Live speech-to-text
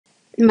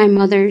My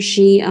mother,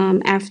 she,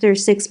 after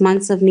 6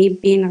 months of me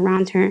being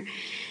around her,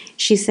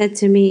 she said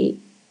to me,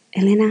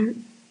 Elena,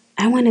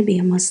 I want to be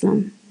a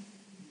Muslim.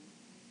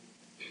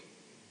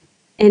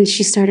 And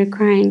she started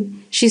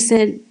crying. She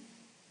said,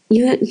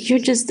 you're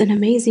just an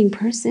amazing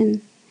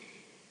person.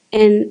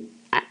 And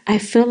I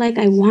feel like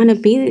I want to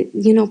be,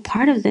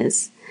 part of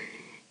this.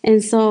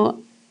 And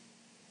so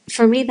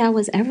for me, that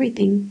was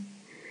everything.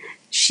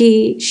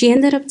 She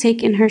ended up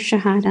taking her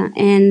shahada,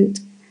 and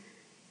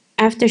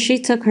after she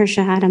took her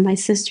shahada, my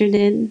sister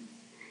did,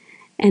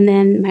 and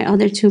then my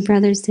other two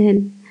brothers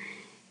did.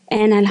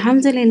 And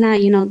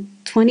alhamdulillah,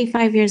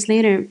 25 years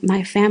later,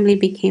 my family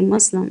became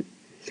Muslim.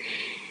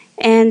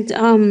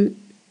 And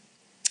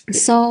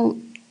so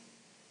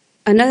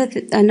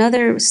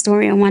another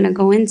story I want to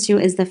go into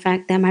is the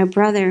fact that my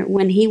brother,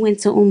 when he went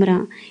to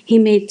Umrah, he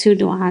made two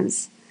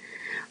du'as.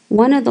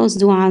 One of those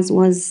du'as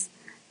was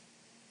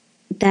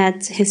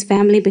that his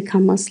family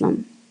become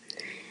Muslim.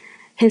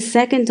 His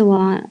second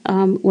dua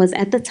was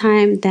at the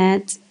time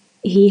that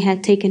he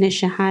had taken his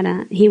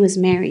shahada. He was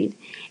married,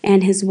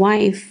 and his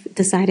wife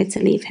decided to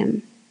leave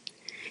him.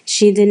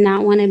 She did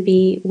not want to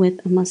be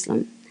with a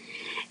Muslim.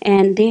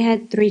 And they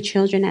had three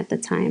children at the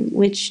time,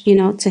 which,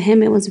 to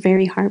him, it was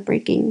very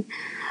heartbreaking.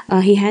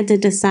 He had to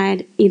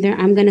decide either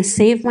I'm going to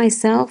save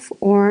myself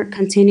or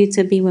continue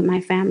to be with my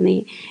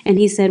family. And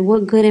he said,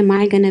 what good am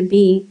I going to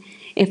be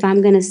if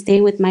I'm going to stay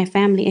with my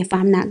family if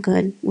I'm not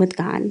good with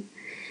God?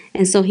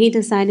 And so he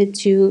decided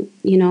to,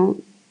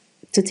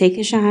 to take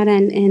his shahada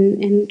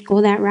and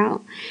go that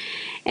route.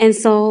 And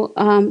so,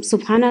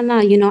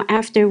 subhanAllah,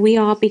 after we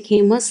all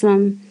became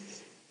Muslim,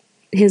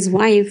 his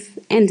wife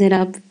ended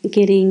up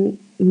getting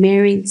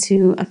married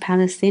to a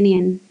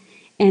Palestinian,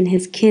 and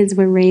his kids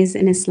were raised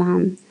in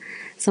Islam.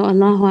 So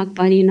Allahu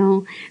Akbar,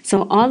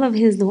 So all of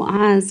his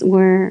du'as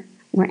were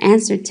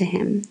answered to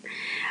him.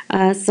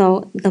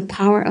 So the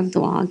power of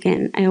dua,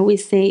 again, I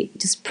always say,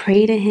 just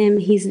pray to him.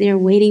 He's there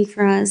waiting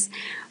for us.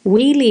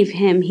 We leave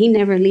him. He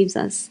never leaves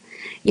us.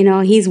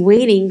 He's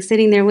waiting,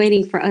 sitting there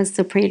waiting for us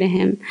to pray to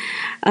him.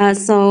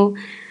 So,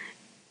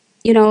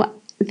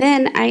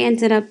 then I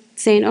ended up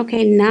saying,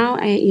 okay, now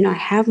I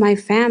have my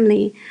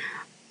family,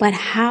 but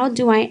how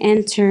do I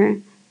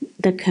enter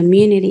the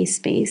community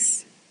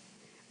space,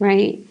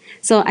 right?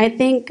 So I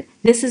think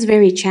this is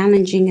very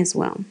challenging as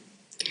well.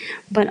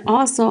 But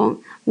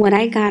also, what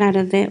I got out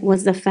of it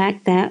was the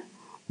fact that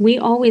we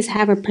always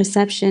have a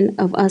perception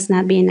of us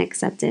not being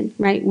accepted,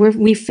 right?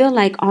 We feel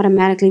like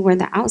automatically we're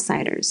the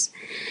outsiders.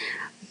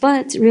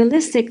 But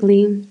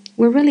realistically,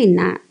 we're really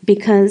not,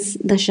 because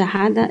the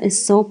Shahada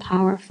is so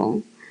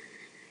powerful.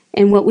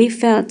 And what we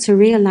failed to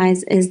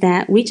realize is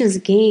that we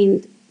just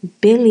gained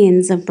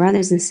billions of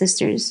brothers and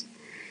sisters.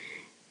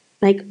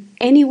 Like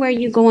anywhere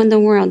you go in the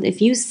world,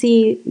 if you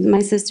see my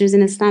sisters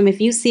in Islam,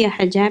 if you see a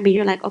hijabi,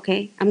 you're like,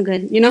 okay, I'm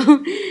good.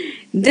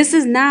 This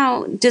is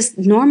now just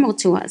normal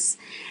to us.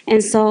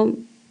 And so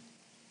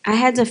I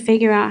had to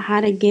figure out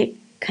how to get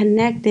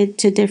connected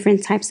to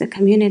different types of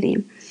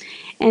community.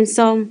 And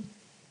so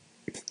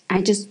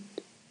I just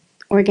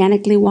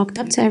organically walked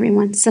up to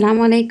everyone.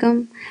 Assalamu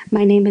alaikum.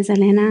 My name is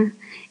Elena,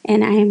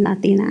 and I am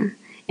Latina.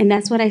 And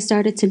that's what I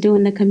started to do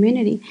in the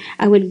community.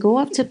 I would go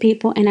up to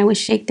people and I would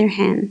shake their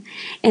hand.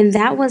 And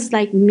that was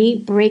like me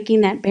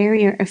breaking that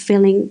barrier of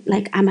feeling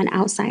like I'm an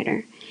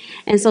outsider.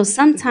 And so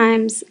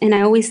sometimes, and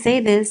I always say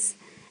this,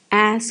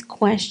 ask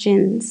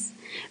questions.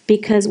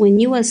 Because when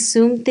you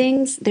assume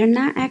things, they're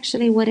not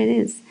actually what it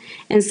is.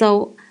 And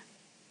so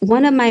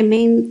one of my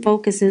main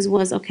focuses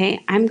was,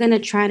 okay, I'm going to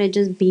try to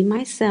just be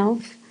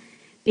myself,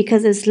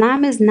 because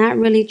Islam is not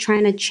really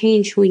trying to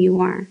change who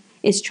you are.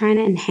 It's trying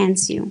to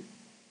enhance you.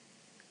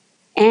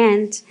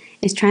 And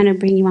it's trying to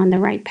bring you on the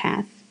right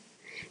path.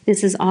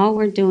 This is all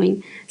we're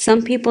doing.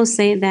 Some people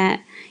say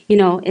that,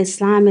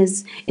 Islam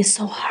is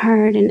so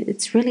hard, and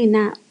it's really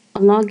not.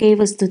 Allah gave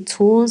us the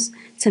tools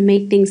to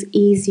make things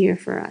easier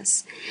for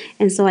us.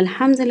 And so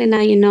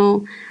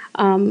alhamdulillah,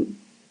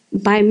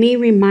 by me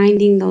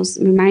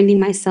reminding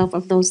myself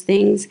of those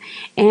things,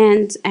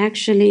 and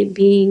actually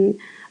being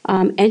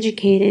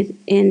educated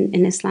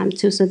in Islam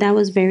too. So that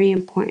was very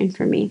important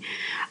for me.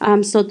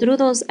 So through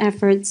those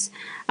efforts,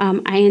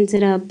 I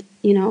ended up,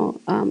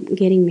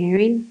 getting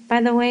married.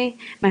 By the way,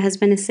 my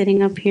husband is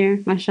sitting up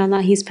here.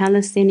 Mashallah, he's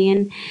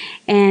Palestinian,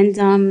 and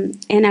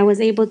I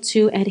was able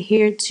to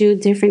adhere to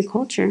different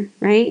culture.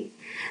 Right.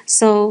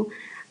 So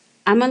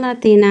I'm a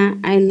Latina.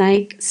 I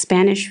like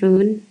Spanish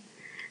food.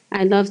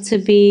 I love to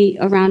be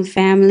around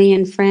family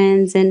and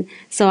friends. And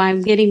so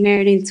I'm getting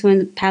married into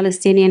a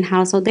Palestinian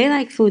household. They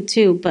like food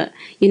too, but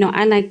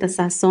I like the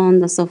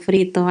sazon, the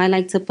sofrito. I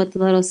like to put the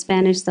little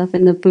Spanish stuff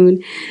in the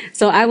food.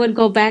 So I would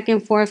go back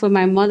and forth with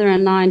my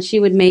mother-in-law, and she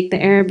would make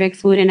the Arabic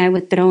food and I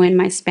would throw in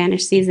my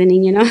Spanish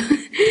seasoning.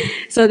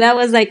 So that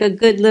was like a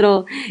good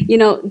little,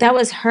 that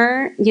was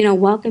her,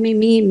 welcoming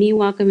me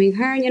welcoming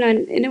her,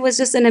 and it was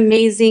just an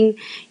amazing,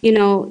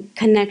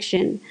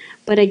 connection.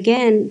 But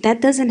again, that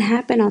doesn't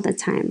happen all the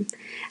time.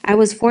 I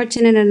was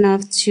fortunate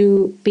enough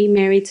to be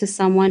married to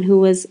someone who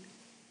was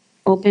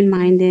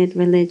open-minded,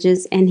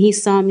 religious, and he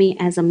saw me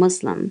as a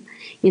Muslim,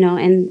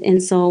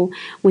 and so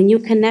when you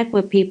connect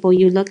with people,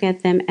 you look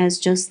at them as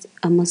just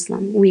a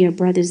Muslim. We are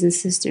brothers and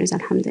sisters,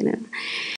 alhamdulillah.